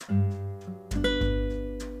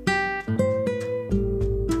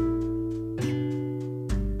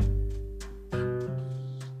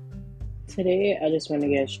Today, I just want to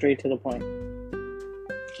get straight to the point.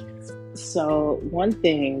 So, one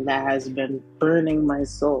thing that has been burning my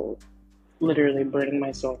soul, literally burning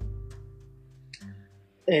my soul,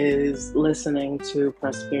 is listening to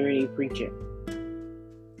prosperity preaching.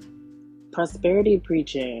 Prosperity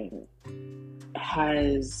preaching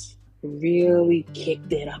has really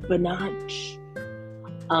kicked it up a notch.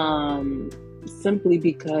 Simply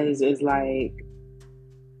because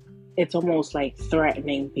it's almost like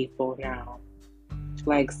threatening people now.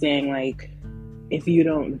 Like saying if you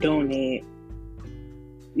don't donate,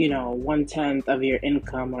 1/10 of your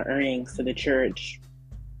income or earnings to the church,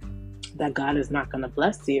 that God is not going to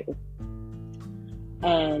bless you.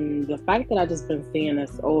 And the fact that I've just been seeing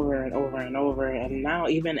this over and over and over, and now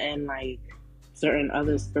even in certain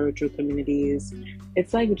other spiritual communities,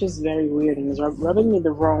 it's just very weird and it's rubbing me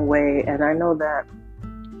the wrong way. And I know that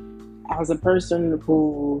as a person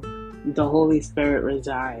who the Holy Spirit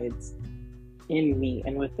resides in me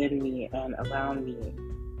and within me and around me,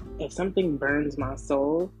 if something burns my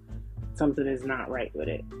soul, something is not right with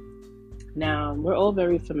it. Now, we're all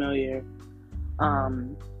very familiar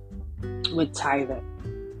with tithing,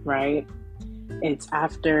 right? It's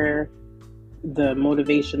after the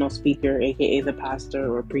motivational speaker, aka the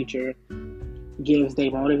pastor or preacher, gives their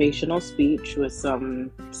motivational speech with some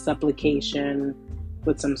supplication,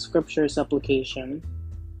 with some scripture supplication.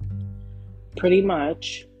 Pretty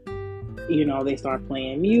much, they start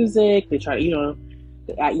playing music. They try,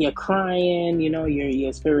 you're crying.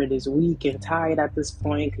 Your spirit is weak and tired at this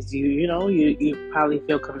point because you probably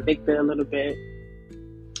feel convicted a little bit.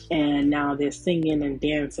 And now they're singing and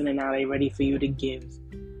dancing, and now they're ready for you to give,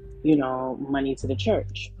 money to the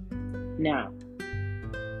church. Now,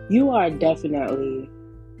 you are definitely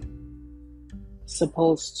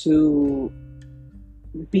supposed to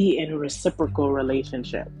be in reciprocal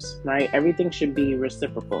relationships, right? Everything should be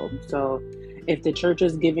reciprocal. So if the church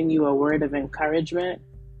is giving you a word of encouragement,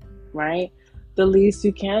 right, the least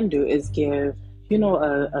you can do is give,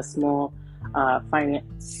 a small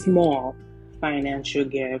financial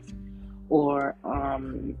gift, or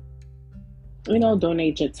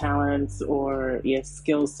donate your talents or your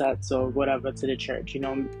skill sets or whatever to the church.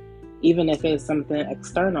 Even if it's something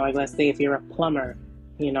external, let's say if you're a plumber,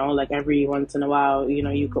 every once in a while,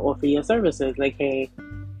 you could offer your services. Hey,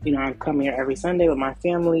 I come here every Sunday with my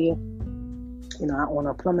family. I own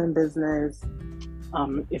a plumbing business.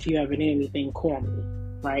 If you ever need anything, call me,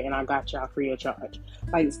 right? And I got y'all free of charge.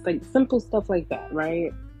 Simple stuff like that,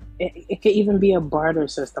 right? It could even be a barter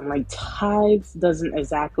system. Tithes doesn't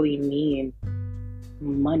exactly mean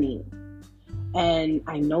money. And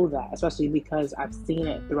I know that, especially because I've seen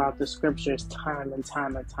it throughout the scriptures time and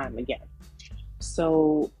time and time again.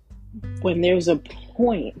 So when there's a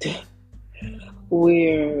point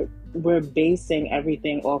where we're basing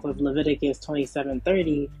everything off of Leviticus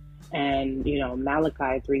 27:30 and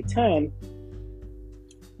Malachi 3:10,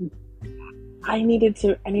 I needed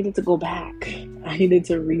to go back. I needed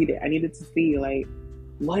to read it. I needed to see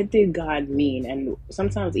what did God mean? And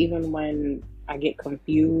sometimes even when I get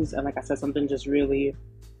confused and like I said, something just really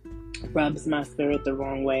rubs my spirit the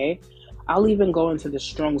wrong way, I'll even go into the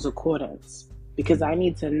Strong's Concordance because I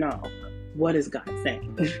need to know, what is God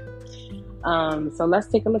saying? So let's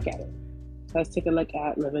take a look at it. Let's take a look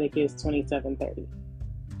at Leviticus 27:30.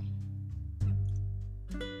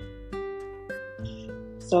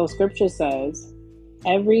 So scripture says,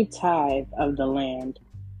 every tithe of the land,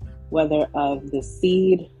 whether of the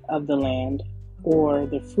seed of the land or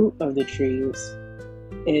the fruit of the trees,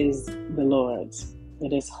 is the Lord's.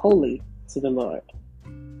 It is holy to the Lord.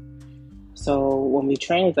 So when we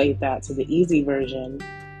translate that to the easy version,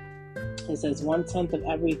 it says 1/10 of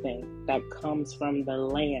everything that comes from the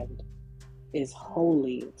land is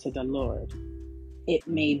holy to the Lord. It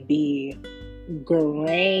may be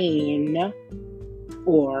grain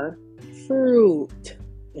or fruit.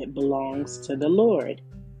 It belongs to the Lord.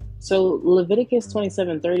 So Leviticus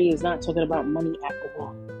 27:30 is not talking about money at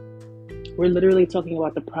all. We're literally talking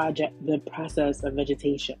about the process of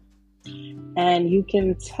vegetation. And you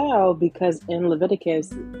can tell because in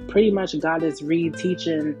Leviticus, pretty much God is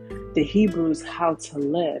reteaching the Hebrews how to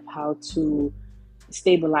live, how to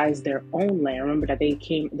stabilize their own land. Remember that they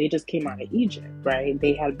just came out of Egypt, right?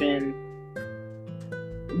 They had been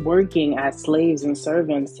working as slaves and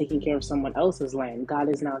servants, taking care of someone else's land. God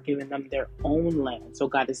is now giving them their own land. So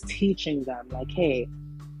God is teaching them hey,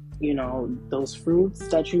 those fruits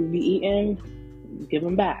that you be eating, give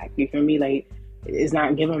them back. You feel me? It's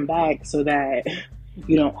not give them back so that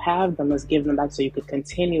you don't have them. Let's give them back so you could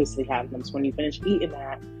continuously have them. So when you finish eating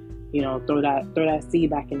that, throw that seed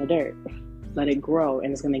back in the dirt, let it grow,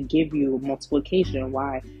 and it's going to give you multiplication.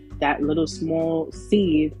 Why? that little small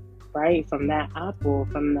seed, right, from that apple,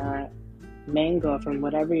 from that mango, from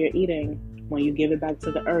whatever you're eating, when you give it back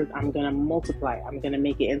to the earth, I'm going to multiply it. I'm going to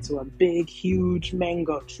make it into a big, huge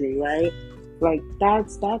mango tree, right? Like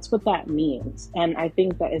that's what that means. And I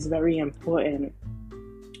think that is very important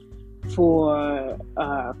for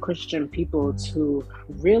Christian people to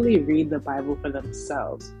really read the Bible for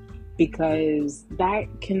themselves, because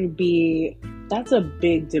that's a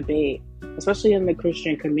big debate, especially in the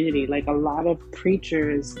Christian community. Like, a lot of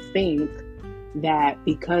preachers think that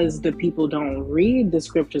because the people don't read the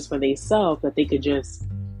scriptures for themselves, that they could just,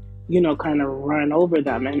 kind of run over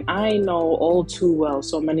them. And I know all too well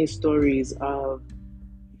so many stories of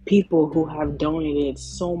people who have donated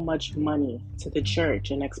so much money to the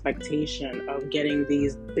church in expectation of getting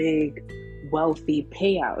these big, wealthy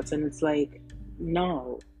payouts. And it's like,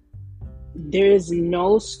 no, there is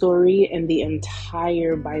no story in the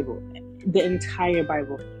entire Bible,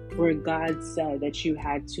 where God said that you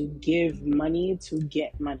had to give money to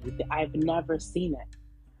get money. I've never seen it.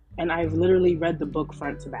 And I've literally read the book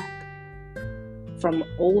front to back, from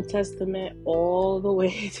Old Testament all the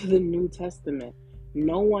way to the New Testament.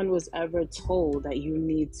 No one was ever told that you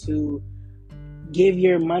need to give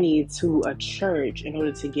your money to a church in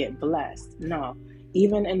order to get blessed. No.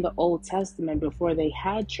 Even in the Old Testament, before they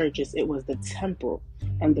had churches, it was the temple,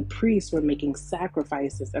 and the priests were making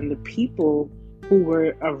sacrifices, and the people who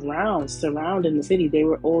were surrounding the city, they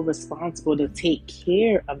were all responsible to take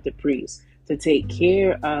care of the priests, to take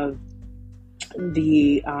care of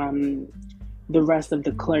the rest of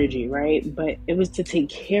the clergy, right? But it was to take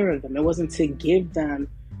care of them. It wasn't to give them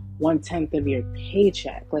 1/10 of your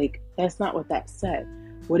paycheck. Like, that's not what that said.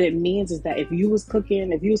 What it means is that if you was cooking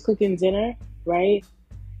dinner, right?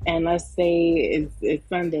 And let's say it's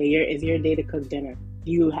Sunday, it's your day to cook dinner.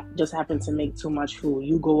 You just happen to make too much food.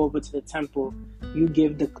 You go over to the temple, you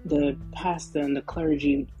give the pastor and the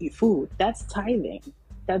clergy food. That's tithing.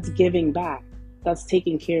 That's giving back. That's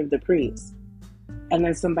taking care of the priest. And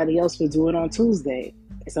then somebody else will do it on Tuesday.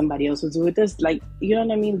 Somebody else will do it this. Like, you know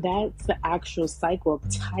what I mean? That's the actual cycle of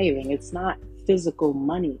tithing. It's not physical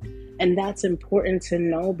money. And that's important to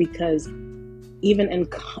know, because even in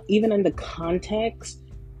the context,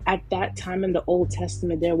 at that time in the Old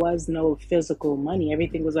Testament, there was no physical money.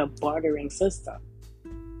 Everything was a bartering system.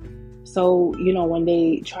 So, when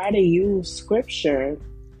they try to use scripture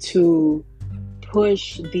to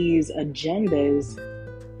push these agendas,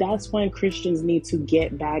 that's when Christians need to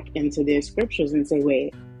get back into their scriptures and say,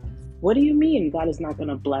 wait, what do you mean God is not going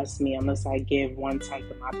to bless me unless I give 1/10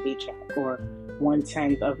 of my paycheck or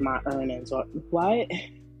 1/10 of my earnings? Or what?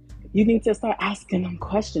 You need to start asking them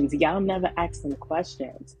questions. Y'all never ask them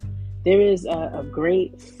questions. There is a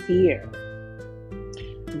great fear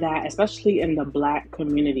that, especially in the Black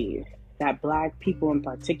community, that Black people in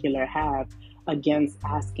particular have against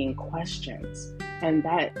asking questions. And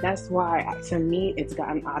that's why, to me, it's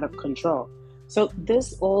gotten out of control. So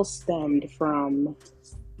this all stemmed from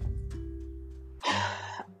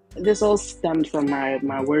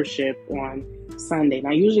my worship on Sunday.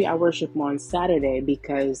 Now, usually I worship on Saturday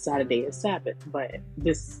because Saturday is Sabbath, but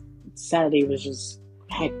this Saturday was just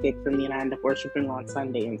hectic for me, and I ended up worshiping on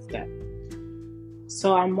Sunday instead.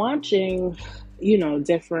 So I'm watching,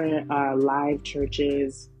 different live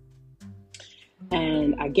churches,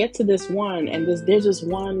 and I get to this one, and there's this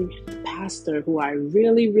one pastor who I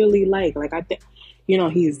really, really like. Like, I think,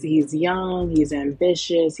 he's young, he's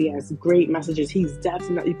ambitious, he has great messages. You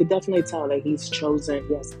could definitely tell that he's chosen,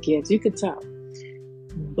 he has gifts, you could tell.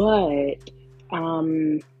 But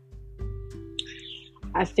I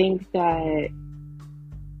think that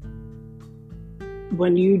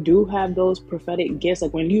when you do have those prophetic gifts,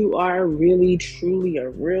 like when you are really, truly a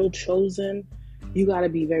real chosen, you got to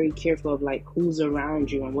be very careful of like who's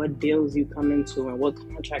around you and what deals you come into and what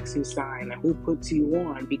contracts you sign and who puts you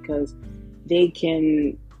on, because they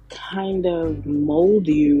can kind of mold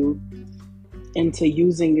you into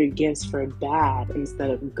using your gifts for bad instead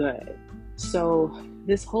of good. So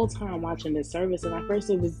this whole time watching this service, and at first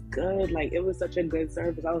it was good, like it was such a good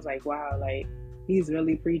service. I was like, wow, like he's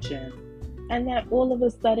really preaching. And then all of a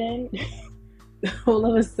sudden,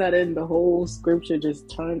 the whole scripture just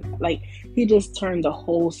turned, like he just turned the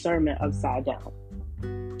whole sermon upside down.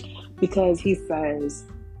 Because he says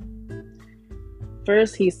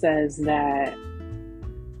that,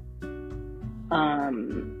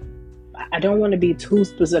 I don't want to be too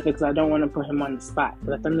specific because I don't want to put him on the spot.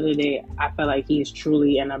 But at the end of the day, I feel like he's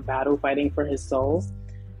truly in a battle fighting for his soul.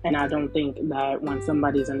 And I don't think that when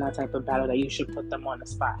somebody's in that type of battle that you should put them on the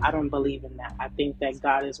spot. I don't believe in that. I think that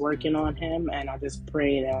God is working on him, and I just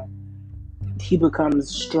pray he becomes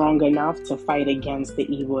strong enough to fight against the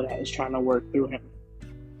evil that is trying to work through him.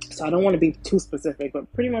 So I don't want to be too specific,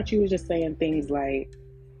 but pretty much he was just saying things like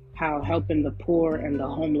how helping the poor and the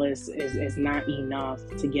homeless is not enough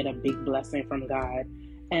to get a big blessing from God.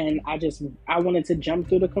 And I wanted to jump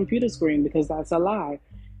through the computer screen because that's a lie.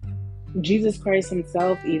 Jesus Christ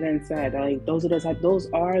himself even said, like, those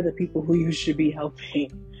are the people who you should be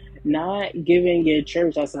helping. Not giving your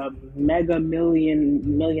church that's a mega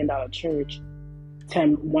million dollar church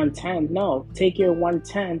 1/10. No, take your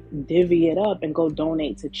 1/10, divvy it up, and go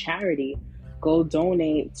donate to charity. Go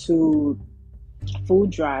donate to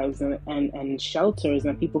food drives and shelters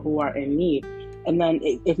and people who are in need. And then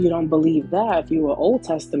if you don't believe that, if you're an Old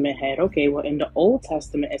Testament head, okay, well, in the Old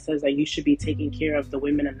Testament, it says that you should be taking care of the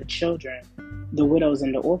women and the children, the widows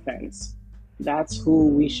and the orphans. That's who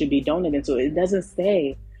we should be donating to. It doesn't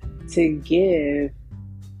say to give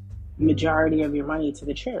majority of your money to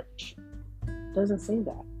the church. It doesn't say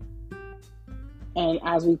that. And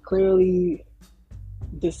as we clearly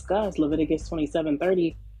discussed, Leviticus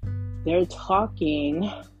 27:30, they're talking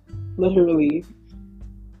literally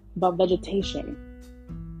about vegetation.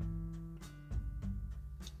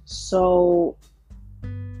 So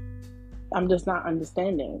I'm just not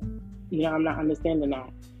understanding. I'm not understanding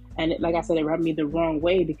that. And like I said, it rubbed me the wrong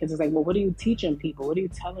way because it's like, well, what are you teaching people? What are you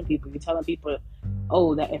telling people? You're telling people,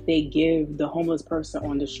 oh, that if they give the homeless person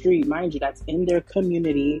on the street, mind you, that's in their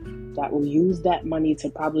community, that will use that money to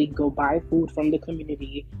probably go buy food from the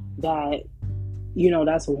community, that,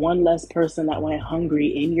 that's one less person that went hungry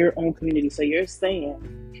in your own community. So you're saying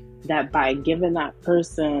that by giving that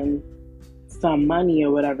person some money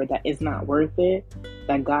or whatever, that is not worth it,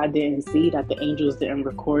 that God didn't see, that the angels didn't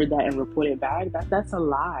record that and report it back. That's a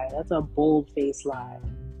lie. That's a bold-faced lie.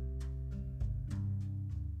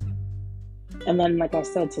 And then, like I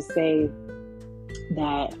said, to say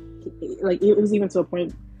that, like, it was even to a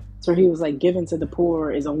point where he was like, giving to the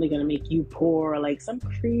poor is only going to make you poor, like some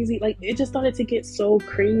crazy, like, it just started to get so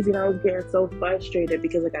crazy, and I was getting so frustrated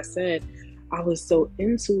because, like I said, I was so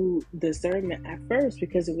into discernment at first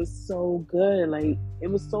because it was so good. Like,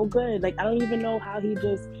 it was so good. Like, I don't even know how he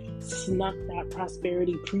just snuck that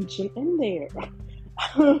prosperity preaching in there. I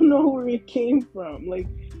don't know where it came from. Like,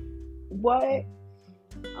 what?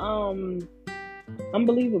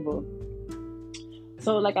 Unbelievable.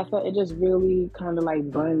 So, like I said, it just really kind of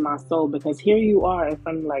like burned my soul because here you are in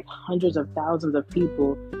front of like hundreds of thousands of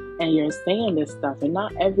people, and you're saying this stuff, and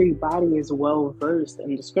not everybody is well versed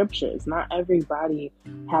in the scriptures. Not everybody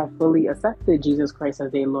have fully accepted Jesus Christ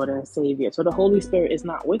as their Lord and Savior. So the Holy Spirit is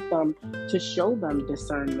not with them to show them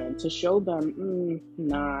discernment, to show them,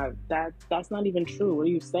 that's not even true. What are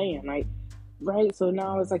you saying? Like, right? So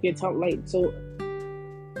now it's like it's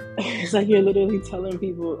like you're literally telling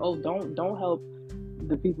people, oh, don't help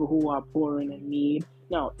the people who are poor and in need.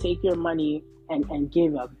 No, take your money and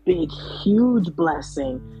give a big, huge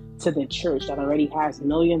blessing to the church that already has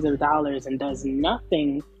millions of dollars and does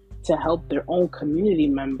nothing to help their own community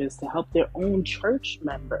members, to help their own church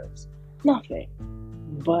members. Nothing.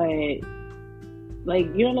 But, like,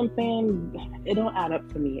 you know what I'm saying? It don't add up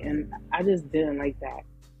for me, and I just didn't like that.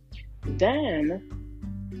 Then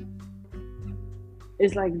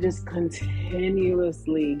it's like just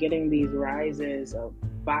continuously getting these rises of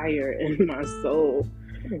fire in my soul.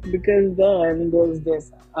 Because then there's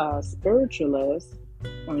this spiritualist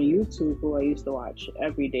on YouTube who I used to watch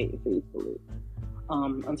every day faithfully.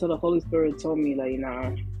 Until the Holy Spirit told me, like,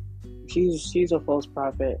 nah, she's a false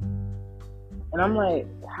prophet. And I'm like,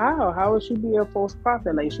 how? How would she be a false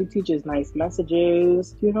prophet? Like, she teaches nice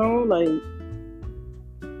messages, like,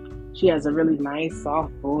 she has a really nice,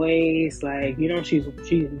 soft voice. Like, she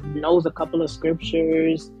knows a couple of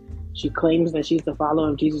scriptures. She claims that she's the follower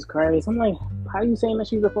of Jesus Christ. I'm like, how are you saying that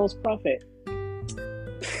she's a false prophet?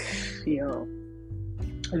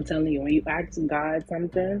 I'm telling you, when you ask God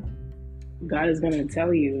something, God is going to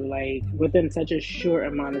tell you, like, within such a short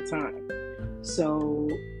amount of time. So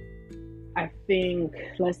I think,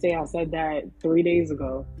 let's say I said that 3 days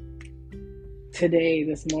ago. Today,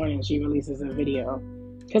 this morning, she releases a video.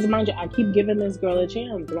 Because mind you, I keep giving this girl a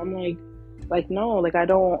chance, but I'm like, no, like, I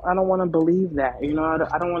don't want to believe that.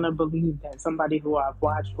 I don't want to believe that somebody who I've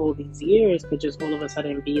watched all these years could just all of a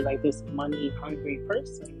sudden be like this money hungry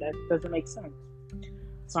person. That doesn't make sense.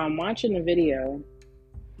 So I'm watching the video,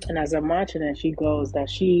 and as I'm watching it, she goes that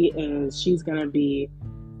she is saying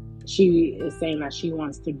that she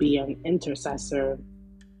wants to be an intercessor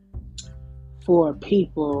for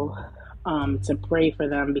people, to pray for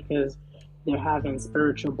them because they're having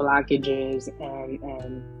spiritual blockages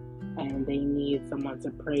and they need someone to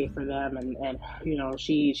pray for them, and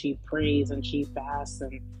she prays and she fasts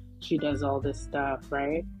and She does all this stuff,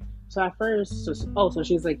 right? So at first, so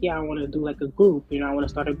she's like, yeah, I want to do like a group, I want to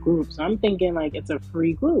start a group. So I'm thinking like it's a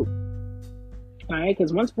free group, right?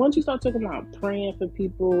 Because once you start talking about praying for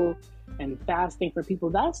people and fasting for people,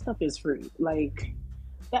 that stuff is free. Like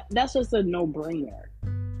that's just a no brainer.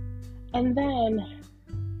 And then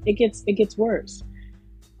it gets worse.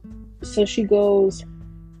 So she goes,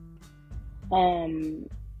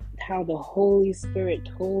 how the Holy Spirit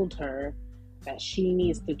told her that she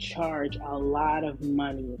needs to charge a lot of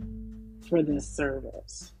money for this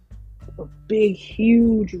service. A big,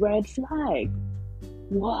 huge red flag.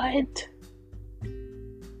 What?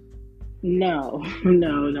 No.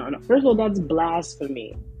 First of all, that's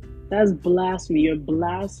blasphemy. That's blasphemy. You're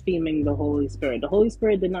blaspheming the Holy Spirit. The Holy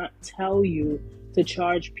Spirit did not tell you to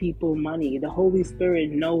charge people money. The Holy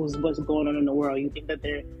Spirit knows what's going on in the world. You think that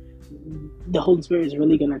the Holy Spirit is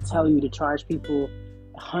really going to tell you to charge people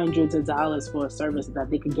hundreds of dollars for a service that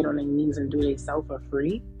they could get on their knees and do themselves for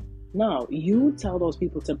free? No, you tell those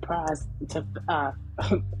people to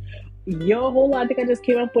yo, hold on, I think I just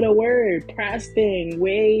came up with a word. Fasting.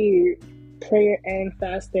 Wait. Prayer and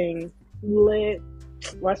fasting. Lit.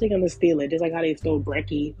 Watch, they gonna steal it. Just like how they stole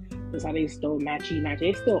brekkie. Just how they stole matchy.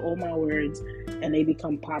 They steal all my words and they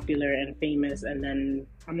become popular and famous. And then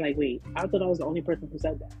I'm like, wait, I thought I was the only person who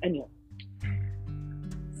said that. Anyway.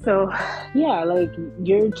 So, yeah, like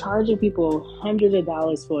you're charging people hundreds of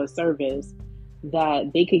dollars for a service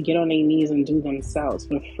that they could get on their knees and do themselves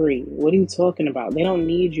for free. What are you talking about? They don't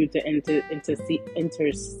need you to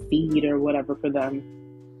intercede or whatever for them.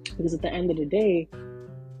 Because at the end of the day,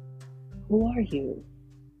 who are you?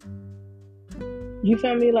 You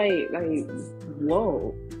feel me? Like,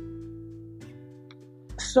 whoa.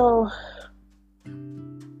 So,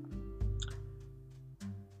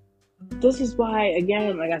 this is why,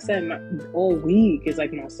 again, like I said, all week is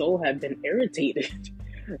like my soul had been irritated.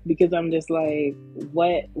 Because I'm just like,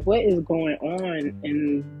 what is going on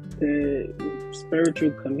in the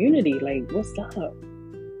spiritual community? Like, what's up?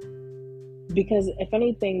 Because if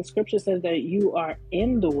anything, scripture says that you are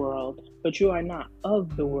in the world, but you are not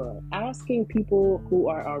of the world. Asking people who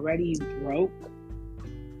are already broke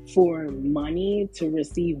for money to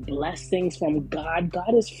receive blessings from God.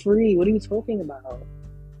 God is free. What are you talking about?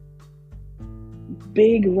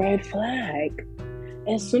 Big red flag.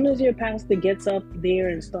 As soon as your pastor gets up there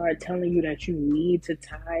and start telling you that you need to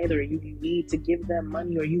tithe or you need to give them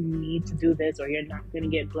money or you need to do this or you're not going to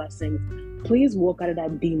get blessings, please walk out of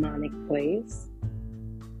that demonic place.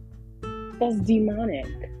 That's demonic.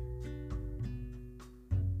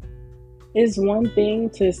 It's one thing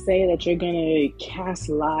to say that you're going to cast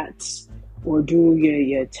lots or do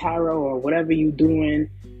your tarot or whatever you're doing,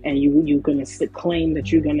 and you're going to claim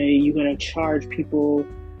that you're going to charge people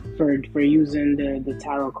for using the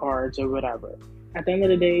tarot cards or whatever. At the end of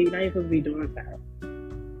the day, you're not even supposed to be doing that.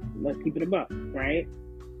 Let's keep it above, right?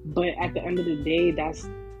 But at the end of the day, that's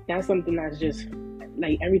something that's just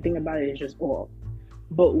like everything about it is just off.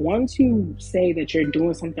 But once you say that you're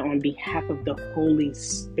doing something on behalf of the Holy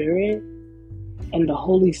Spirit, and the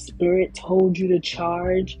Holy Spirit told you to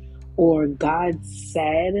charge, or God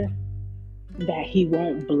said that He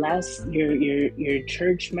won't bless your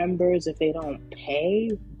church members if they don't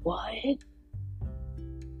pay. What?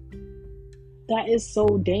 That is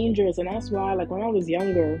so dangerous. And that's why, like, when I was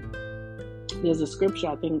younger, there's a scripture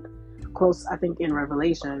I think in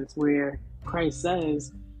Revelations where Christ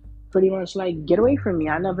says pretty much like, get away from me,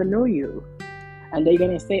 I never knew you. And they're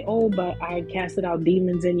gonna say, oh, but I casted out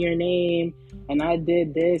demons in your name, and I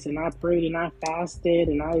did this, and I prayed, and I fasted,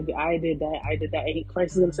 and I did that. And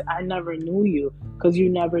Christ is gonna say, I never knew you, because you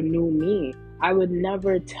never knew me. I would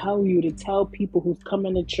never tell you to tell people who's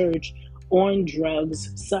coming to church on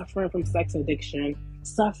drugs, suffering from sex addiction,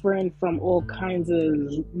 suffering from all kinds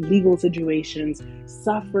of legal situations,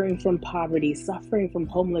 suffering from poverty, suffering from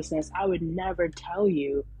homelessness. I would never tell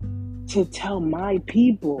you to tell my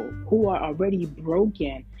people who are already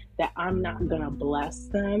broken that I'm not gonna bless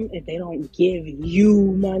them if they don't give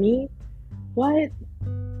you money. What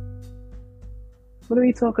are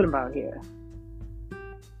we talking about here?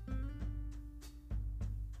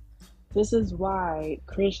 This is why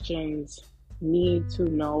Christians need to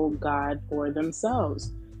know God for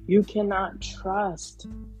themselves. You cannot trust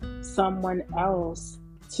someone else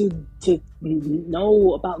to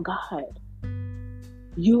know about God.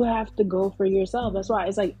 You have to go for yourself. That's why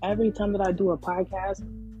it's like every time that I do a podcast,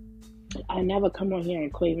 I never come on here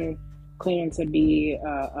and claiming to be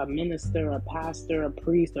a minister, a pastor, a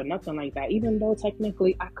priest, or nothing like that. Even though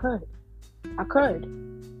technically I could.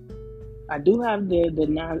 I do have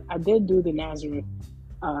I did do the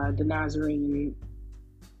Nazarene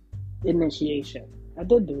initiation. I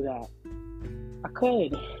did do that. I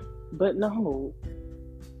could, but no.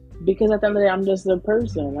 Because at the end of the day, I'm just a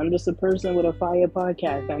person. I'm just a person with a fire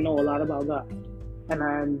podcast. I know a lot about God. And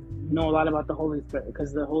I know a lot about the Holy Spirit.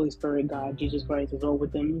 Because the Holy Spirit, God, Jesus Christ, is all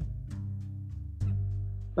within me.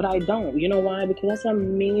 But I don't. You know why? Because that's a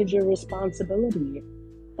major responsibility.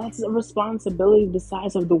 That's a responsibility the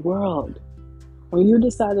size of the world. When you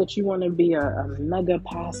decide that you want to be a mega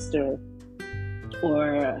pastor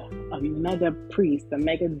or a mega priest, a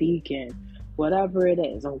mega deacon, whatever it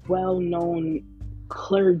is, a well-known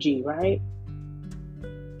clergy, right?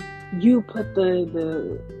 You put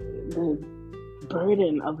the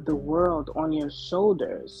burden of the world on your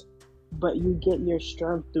shoulders, but you get your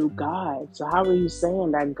strength through God. So how are you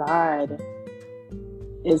saying that God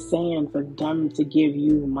is saying for them to give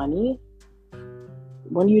you money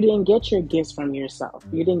when you didn't get your gifts from yourself?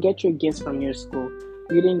 You didn't get your gifts from your school.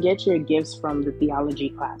 You didn't get your gifts from the theology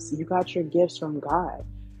class. You got your gifts from God.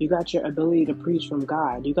 You got your ability to preach from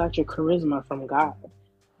God. You got your charisma from God.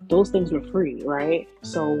 Those things were free, right?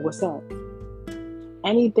 So what's up?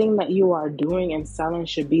 Anything that you are doing and selling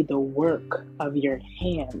should be the work of your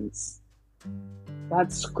hands.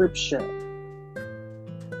 That's scripture.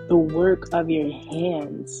 The work of your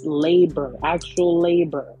hands, labor, actual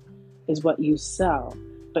labor is what you sell.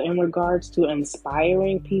 But in regards to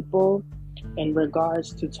inspiring people, in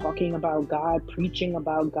regards to talking about God, preaching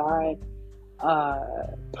about God,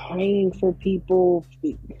 praying for people,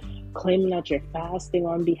 claiming that you're fasting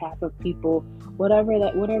on behalf of people,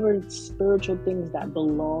 whatever spiritual things that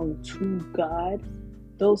belong to God,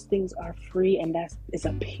 those things are free, and it's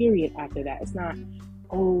a period after that. It's not,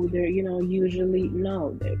 they're usually,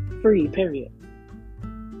 no, they're free, period.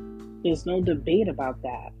 There's no debate about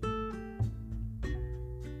that.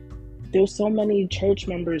 There's so many church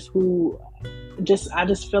members who I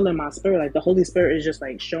just feel in my spirit, like the Holy Spirit is just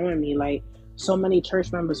like showing me, like, so many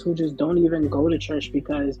church members who just don't even go to church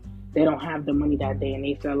because they don't have the money that day, and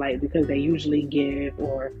they feel like because they usually give,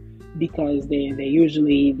 or because they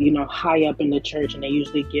usually high up in the church, and they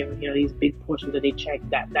usually give these big portions of their check,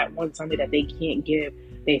 that one Sunday that they can't give,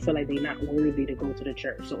 they feel like they're not worthy to go to the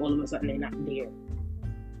church, so all of a sudden they're not there.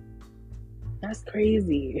 That's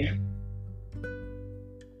crazy.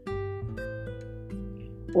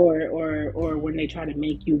 Or when they try to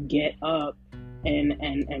make you get up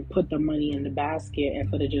and put the money in the basket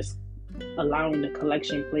instead of just allowing the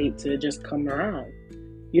collection plate to just come around.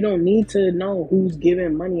 You don't need to know who's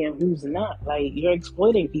giving money and who's not. Like, you're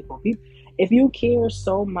exploiting people. If you care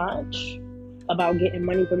so much about getting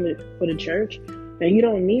money for the church, then you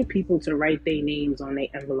don't need people to write their names on their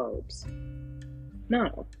envelopes.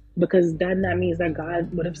 No, because then that means that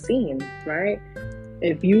God would have seen, right?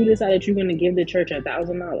 If you decided you're going to give the church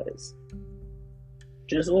 $1,000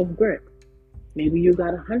 just off grip, maybe you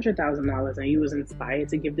got $100,000 and you was inspired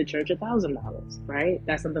to give the church $1,000, right?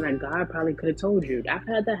 That's something that God probably could have told you. I've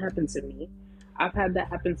had that happen to me. I've had that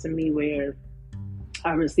happen to me where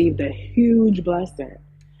I received a huge blessing,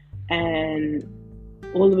 and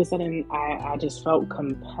all of a sudden I just felt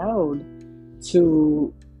compelled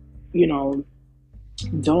to,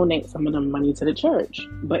 donate some of the money to the church.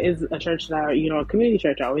 But it's a church that, a community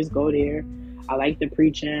church. I always go there. I like the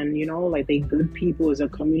preaching, like they good people. It's a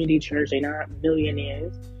community church. They're not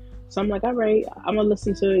millionaires. So I'm like, all right, I'm going to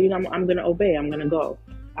listen to, I'm going to obey. I'm going to go.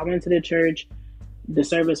 I went to the church. The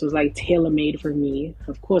service was like tailor-made for me.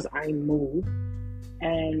 Of course, I move.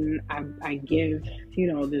 And I give,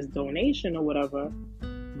 this donation or whatever.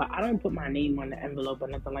 But I don't put my name on the envelope or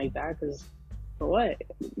nothing like that, because for what?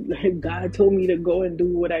 God told me to go and do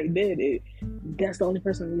what I did. That's the only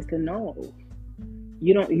person who needs to know.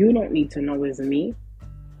 You don't need to know it's me.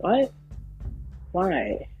 What?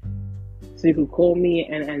 Why? So you could call me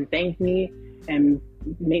and thank me and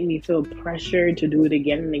make me feel pressured to do it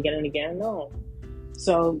again and again and again? No.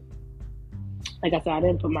 So, like I said, I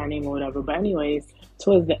didn't put my name or whatever. But anyways,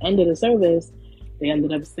 towards the end of the service, they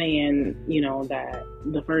ended up saying, that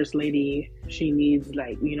the first lady, she needs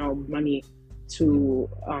money to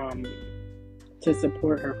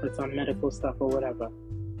support her for some medical stuff or whatever.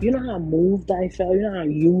 You know how moved I felt? You know how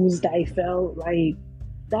used I felt? Like,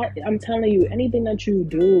 that, I'm telling you, anything that you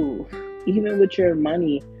do, even with your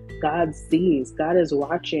money, God sees. God is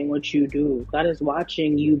watching what you do. God is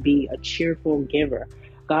watching you be a cheerful giver.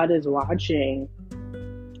 God is watching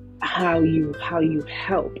how you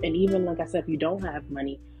help. And even, like I said, if you don't have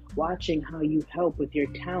money, watching how you help with your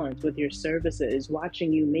talents, with your services,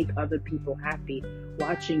 watching you make other people happy,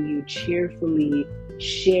 watching you cheerfully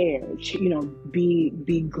share,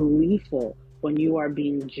 be gleeful when you are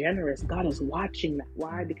being generous. God is watching that.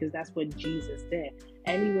 Why? Because that's what Jesus did.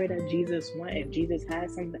 Anywhere that Jesus went, if Jesus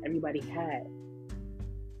had something, everybody had.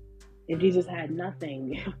 If Jesus had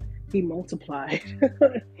nothing, he multiplied.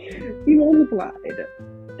 He multiplied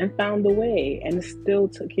and found a way and still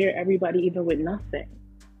took care of everybody, even with nothing.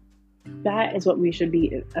 That is what we should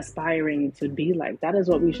be aspiring to be like. That is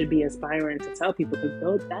what we should be aspiring to tell people,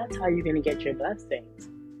 because that's how you're going to get your blessings.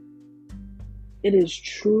 It is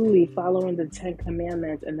truly following the 10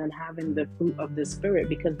 commandments and then having the fruit of the Spirit,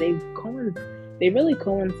 because they really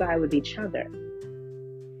coincide with each other.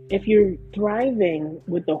 If you're thriving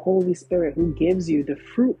with the Holy Spirit who gives you the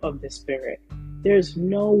fruit of the Spirit, there's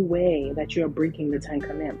no way that you're breaking the 10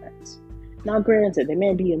 commandments. Now, granted, there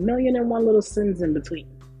may be 1,000,001 little sins in between,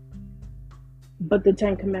 but the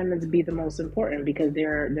 10 commandments be the most important because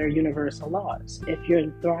they're universal laws. If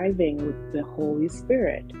you're thriving with the Holy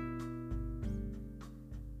Spirit,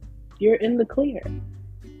 you're in the clear.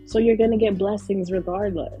 So you're going to get blessings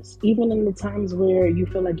regardless. Even in the times where you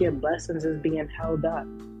feel like your blessings is being held up,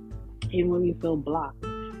 even when you feel blocked,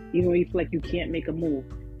 even when you feel like you can't make a move,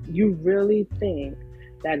 you really think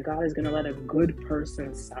that God is going to let a good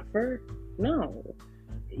person suffer? No.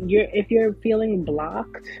 If you're feeling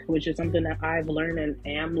blocked, which is something that I've learned and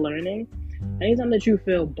am learning, anytime that you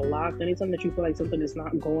feel blocked, anytime that you feel like something is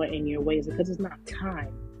not going in your way, it's because it's not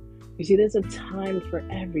time. You see, there's a time for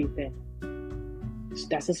everything.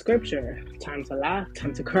 That's a scripture. Time to laugh,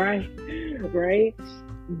 time to cry, right?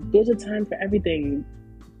 There's a time for everything.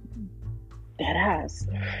 That has.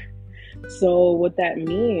 So what that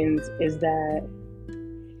means is that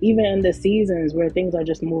even in the seasons where things are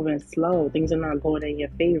just moving slow, things are not going in your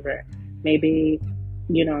favor. Maybe,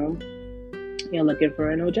 you're looking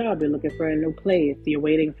for a new job, you're looking for a new place, you're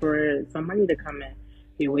waiting for some money to come in,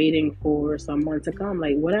 you're waiting for someone to come,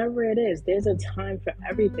 like whatever it is, there's a time for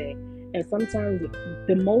everything. And sometimes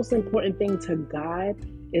the most important thing to God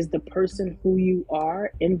is the person who you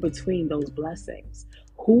are in between those blessings.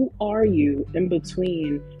 Who are you in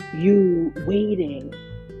between you waiting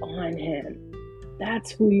on him?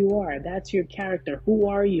 That's who you are. That's your character. Who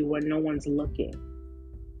are you when no one's looking?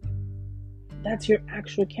 That's your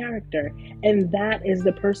actual character. And that is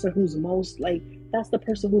the person who's that's the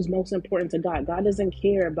person who's most important to God. God doesn't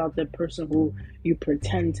care about the person who you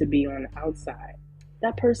pretend to be on the outside.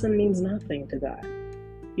 That person means nothing to God.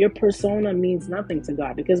 Your persona means nothing to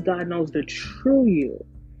God because God knows the true you,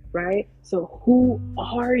 right? So who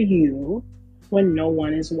are you when no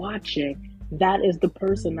one is watching? That is the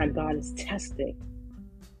person that God is testing.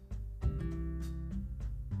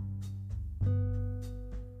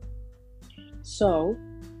 So,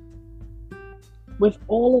 with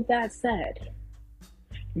all of that said,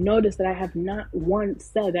 notice that I have not once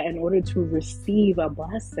said that in order to receive a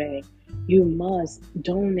blessing, you must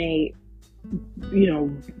donate,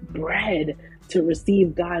 bread to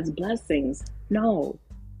receive God's blessings. No,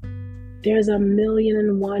 there's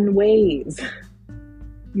 1,000,001 ways,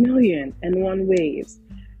 1,000,001 ways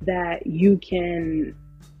that you can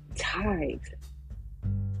tithe.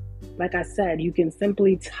 Like I said, you can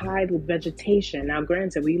simply tithe with vegetation. Now,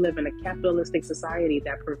 granted, we live in a capitalistic society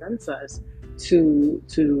that prevents us to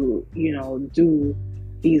do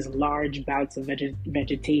these large bouts of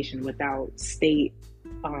vegetation without state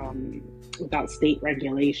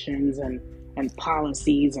regulations and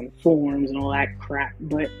policies and forms and all that crap.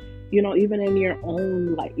 But even in your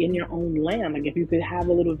own land, like if you could have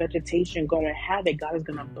a little vegetation, go and have it. God is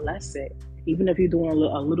gonna bless it. Even if you're doing a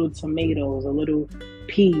little tomatoes, a little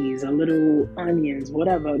peas, a little onions,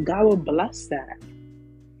 whatever, God will bless that.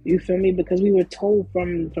 You feel me? Because we were told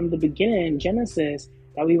from the beginning in Genesis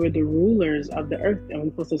that we were the rulers of the earth and we're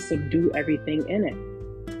supposed to subdue everything in it.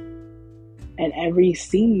 And every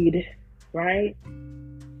seed, right,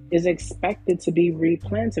 is expected to be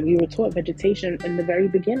replanted. We were taught vegetation in the very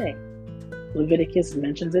beginning. Leviticus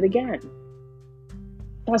mentions it again.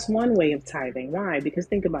 That's one way of tithing. Why? Because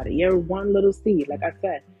think about it. Your one little seed, like I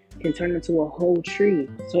said, can turn into a whole tree.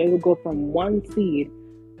 So it will go from one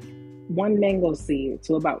mango seed,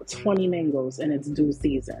 to about 20 mangoes in its due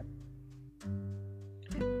season.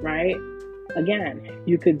 Right? Again,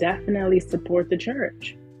 you could definitely support the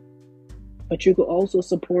church, but you could also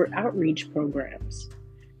support outreach programs.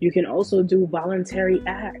 You can also do voluntary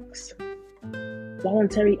acts of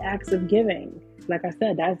giving. Like I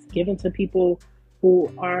said, that's given to people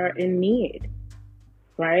who are in need,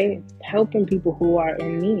 right? Helping people who are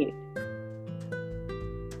in need.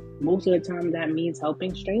 Most of the time that means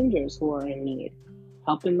helping strangers who are in need,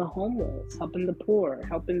 helping the homeless, helping the poor,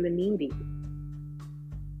 helping the needy,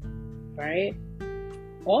 right?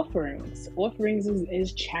 Offerings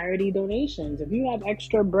is charity donations. If you have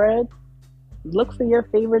extra bread, look for your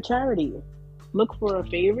favorite charity. Look for a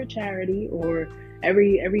favorite charity, or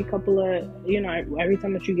Every couple of, every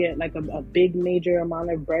time that you get like a big major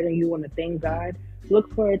amount of bread and you want to thank God,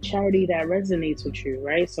 look for a charity that resonates with you,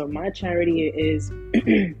 right? So my charity is,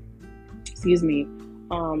 excuse me,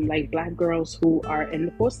 like Black girls who are in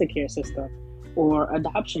the foster care system, or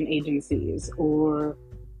adoption agencies, or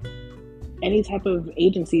any type of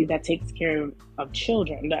agency that takes care of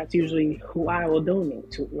children. That's usually who I will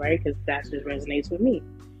donate to, right? Because that just resonates with me.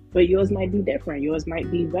 But yours might be different. Yours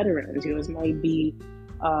might be veterans. Yours might be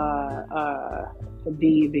the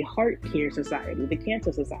Heart Care Society, the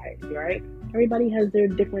Cancer Society, right? Everybody has their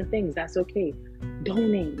different things. That's okay.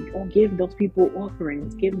 Donate or give those people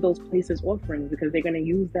offerings. Give those places offerings, because they're going to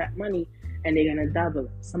use that money and they're going to double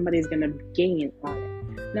it. Somebody's going to gain on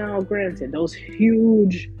it. Now, granted, those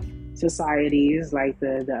huge societies like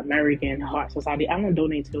the American Heart Society, I don't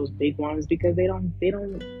donate to those big ones because they don't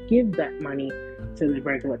give that money to the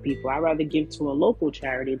regular people. I'd rather give to a local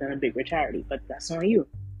charity than a bigger charity, but that's on you,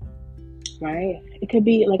 right? It could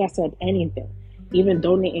be, like I said, anything. Even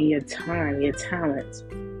donating your time, your talents,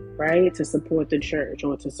 right, to support the church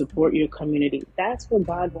or to support your community. That's what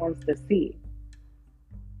God wants to see.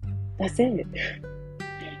 That's it.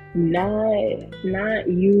 Not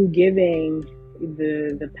you giving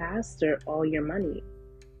the pastor all your money.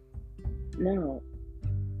 No.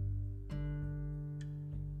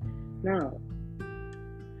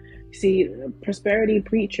 See, prosperity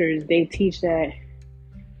preachers, they teach that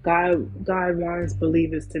God wants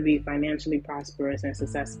believers to be financially prosperous and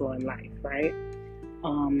successful in life, right?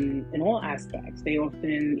 In all aspects. They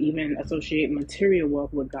often even associate material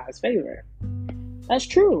wealth with God's favor. That's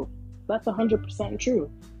true. That's 100% true.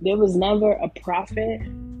 There was never a prophet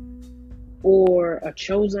or a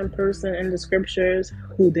chosen person in the scriptures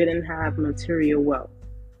who didn't have material wealth.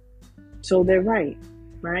 So they're right?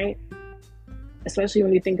 Especially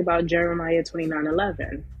when you think about Jeremiah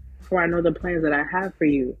 29:11. For I know the plans that I have for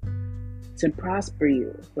you, to prosper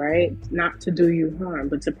you, right? Not to do you harm,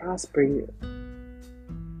 but to prosper you.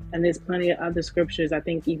 And there's plenty of other scriptures. I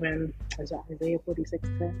think even, is that Isaiah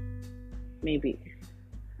 46:10? Maybe.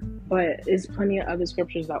 But there's plenty of other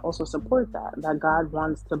scriptures that also support that God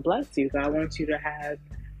wants to bless you. God wants you to have,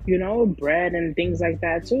 bread and things like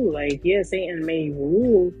that too. Like, yeah, Satan may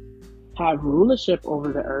have rulership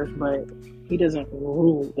over the earth, but he doesn't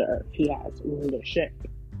rule the earth. He has rulership.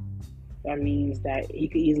 That means that he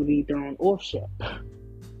could easily be thrown off ship.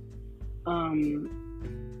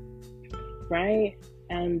 Right?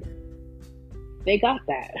 And they got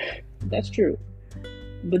that. That's true.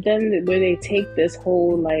 But then where they take this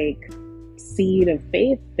whole like seed of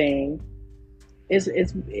faith thing,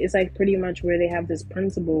 it's like pretty much where they have this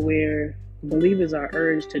principle where believers are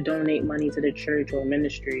urged to donate money to the church or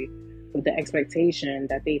ministry with the expectation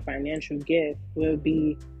that their financial gift will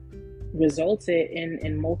be resulted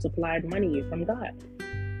in multiplied money from God.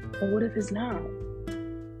 But what if it's not?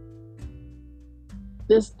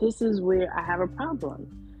 This is where I have a problem.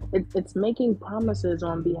 It's making promises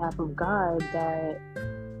on behalf of God that,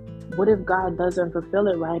 what if God doesn't fulfill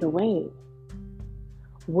it right away?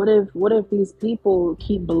 What if these people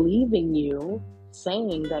keep believing you,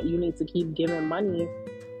 saying that you need to keep giving money,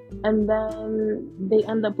 and then they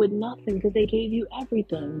end up with nothing because they gave you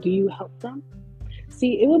everything? Do you help them?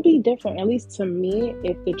 See, it would be different, at least to me,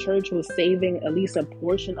 if the church was saving at least a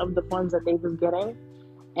portion of the funds that they was getting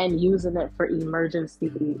and using it for emergency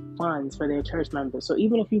funds for their church members. So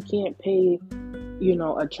even if you can't pay,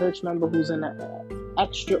 a church member who's in an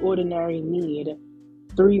extraordinary need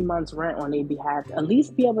 3 months rent on their behalf, at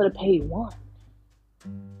least be able to pay one.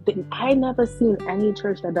 I never seen any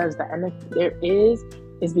church that does that. And if there is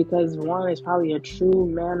because one is probably a true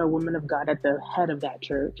man or woman of God at the head of that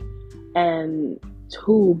church. And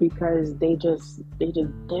two, because they just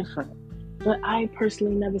different. But I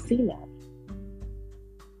personally never seen that.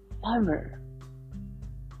 Ever.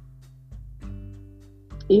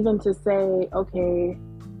 Even to say, okay,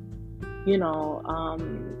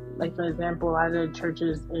 like for example, a lot of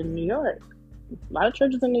churches in New York. A lot of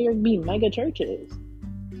churches in New York be mega churches.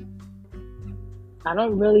 I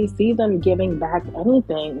don't really see them giving back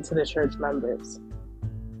anything to the church members.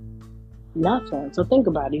 Nothing. So think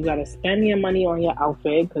about it. You got to spend your money on your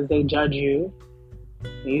outfit because they judge you.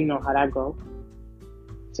 You know how that goes.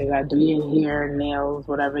 So you got to do your hair, nails,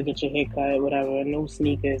 whatever, get your hair cut, whatever, no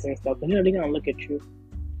sneakers and stuff. But they're going to look at you.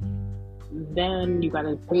 Then you got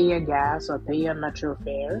to pay your gas or pay your metro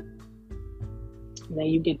fare. Then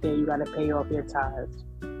you get there, you got to pay off your tithes.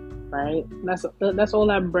 Right? That's all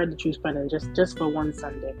that bread that you spending just for one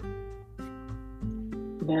Sunday.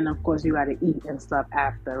 Then of course you gotta eat and stuff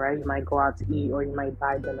after, right? You might go out to eat, or you might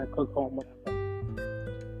buy dinner, cook home, whatever.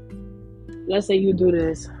 Let's say you do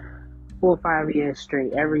this 4 or 5 years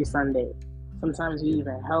straight, every Sunday. Sometimes you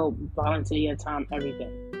even help, volunteer your time,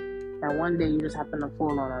 everything. And one day you just happen to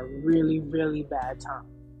fall on a really, really bad time.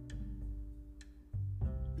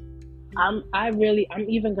 I'm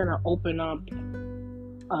even gonna open up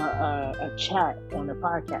a chat on the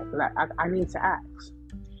podcast. I need to ask,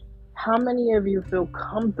 how many of you feel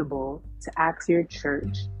comfortable to ask your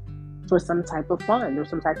church for some type of fund or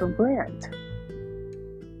some type of grant?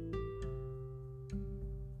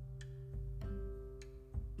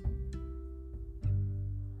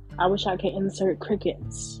 I wish I could insert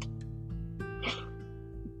crickets.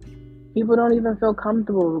 People don't even feel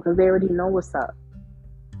comfortable because they already know what's up.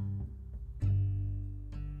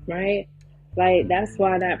 Right? Like, that's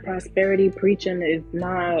why that prosperity preaching is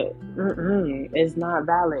not, it's not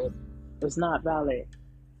valid. It's not valid.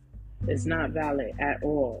 It's not valid at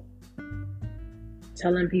all.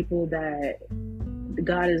 Telling people that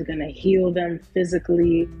God is going to heal them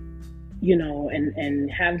physically,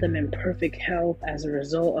 and have them in perfect health as a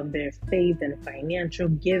result of their faith and financial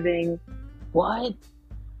giving. What?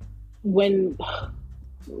 Let's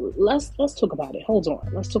talk about it. Hold on.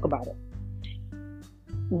 Let's talk about it.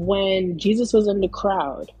 When Jesus was in the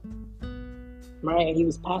crowd, right, he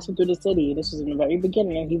was passing through the city. This was in the very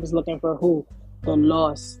beginning, and he was looking for who? The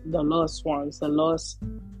lost ones, the lost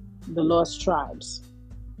tribes.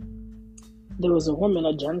 There was a woman,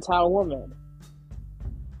 a Gentile woman,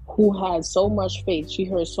 who had so much faith. She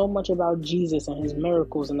heard so much about Jesus and his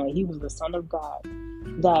miracles and that he was the Son of God,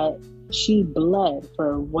 that she bled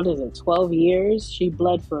for, 12 years? She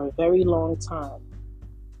bled for a very long time.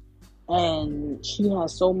 And she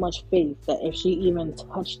has so much faith that if she even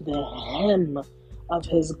touched the hem of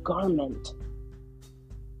his garment,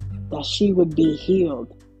 that she would be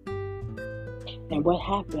healed. And what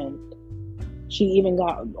happened? She even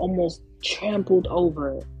got almost trampled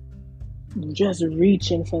over just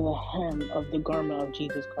reaching for the hem of the garment of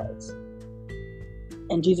Jesus Christ.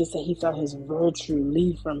 And Jesus said he felt his virtue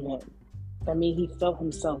leave from him. That means he felt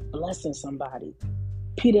himself blessing somebody.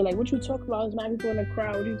 Peter, like, what you talking about? There's mad people in the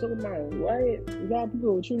crowd. What you talking about? What? God,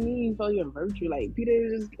 people, what you mean you felt your virtue? Like, Peter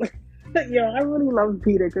is just, I really love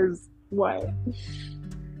Peter because what?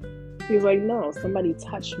 He's like, no, somebody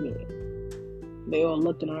touched me. They all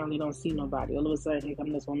looking around, they don't see nobody. All of a sudden, here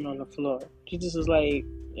comes this woman on the floor. Jesus was like,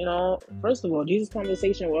 first of all, Jesus'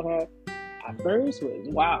 conversation with her at first was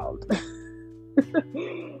wild.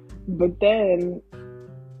 But then,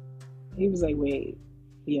 he was like, wait,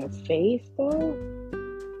 your faith though?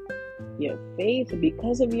 Your faith,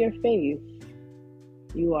 because of your faith,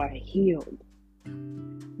 you are healed.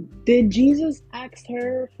 Did Jesus ask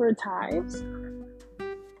her for tithes?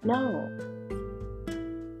 No.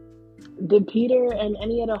 Did Peter and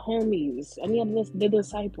any of the homies, any of the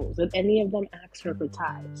disciples, did any of them ask her for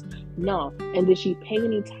tithes? No. And did she pay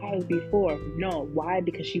any tithes before? No. Why?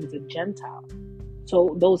 Because she was a Gentile.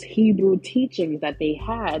 So those Hebrew teachings that they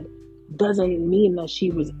had doesn't mean that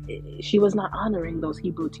she was not honoring those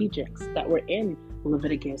Hebrew teachings that were in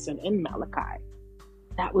Leviticus and in Malachi.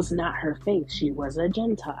 That was not her faith. She was a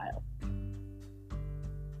Gentile.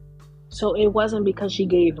 So it wasn't because she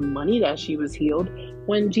gave money that she was healed.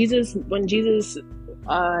 When Jesus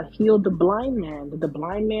healed the blind man, did the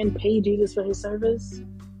blind man pay Jesus for his service?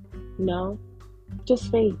 No,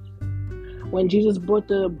 just faith. When Jesus brought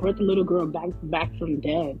the little girl back from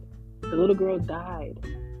dead, the little girl died.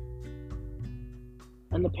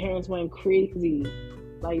 And the parents went crazy.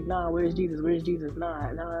 Like, nah, where's Jesus? Where's Jesus?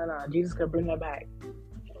 Nah. Jesus could bring her back.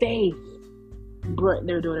 Faith brought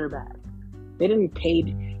their daughter back. They didn't pay,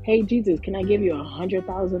 hey, Jesus, can I give you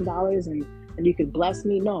 $100,000 and you could bless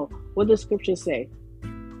me? No. What does scripture say?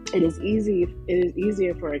 It is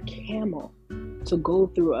easier for a camel to go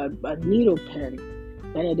through a needle pen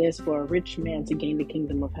than it is for a rich man to gain the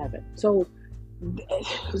kingdom of heaven. So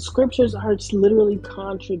scriptures are literally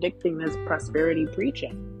contradicting this prosperity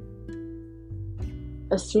preaching.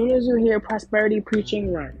 As soon as you hear prosperity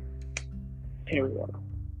preaching, run. Period.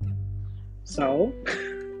 So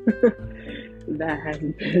that has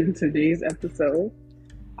been today's episode.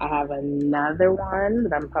 I have another one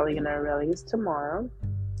that I'm probably going to release tomorrow.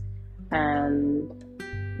 And,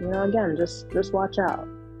 again, just watch out.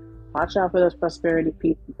 Watch out for those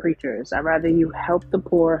prosperity preachers. I'd rather you help the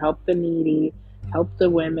poor, help the needy, help the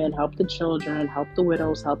women, help the children, help the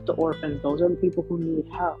widows, help the orphans. Those are the people who need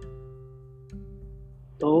help.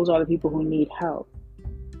 Those are the people who need help.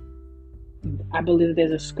 I believe that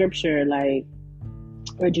there's a scripture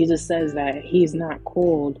where Jesus says that he's not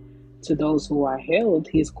called to those who are healed.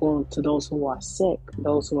 He's called to those who are sick,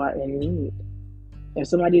 those who are in need. If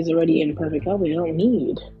somebody's already in perfect health, they don't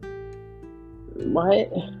need.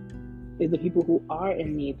 What? is the people who are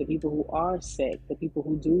in need, the people who are sick, the people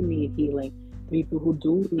who do need healing, the people who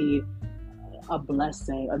do need a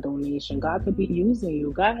blessing, a donation. God could be using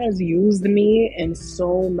you. God has used me in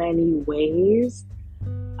so many ways.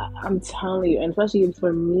 I'm telling you, and especially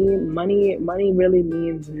for me, money really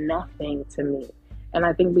means nothing to me. And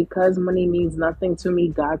I think because money means nothing to me,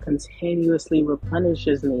 God continuously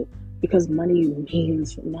replenishes me because money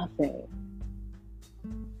means nothing.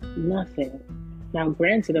 Nothing. Now,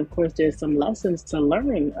 granted, of course, there's some lessons to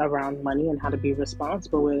learn around money and how to be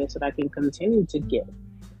responsible with it so that I can continue to give.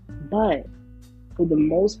 But for the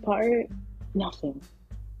most part, nothing.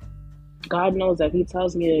 God knows that if He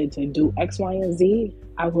tells me to do X, Y, and Z,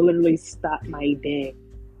 I will literally stop my day.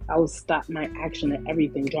 I will stop my action and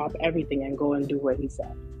everything, drop everything, and go and do what He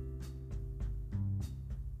said.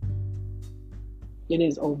 It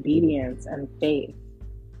is obedience and faith,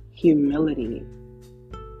 humility,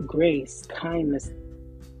 grace, kindness,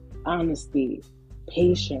 honesty,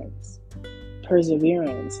 patience,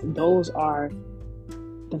 perseverance. Those are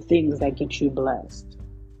the things that get you blessed,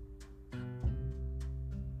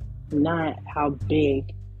 not how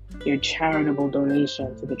big your charitable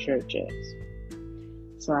donation to the church is.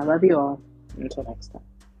 So I love you all. Until next time.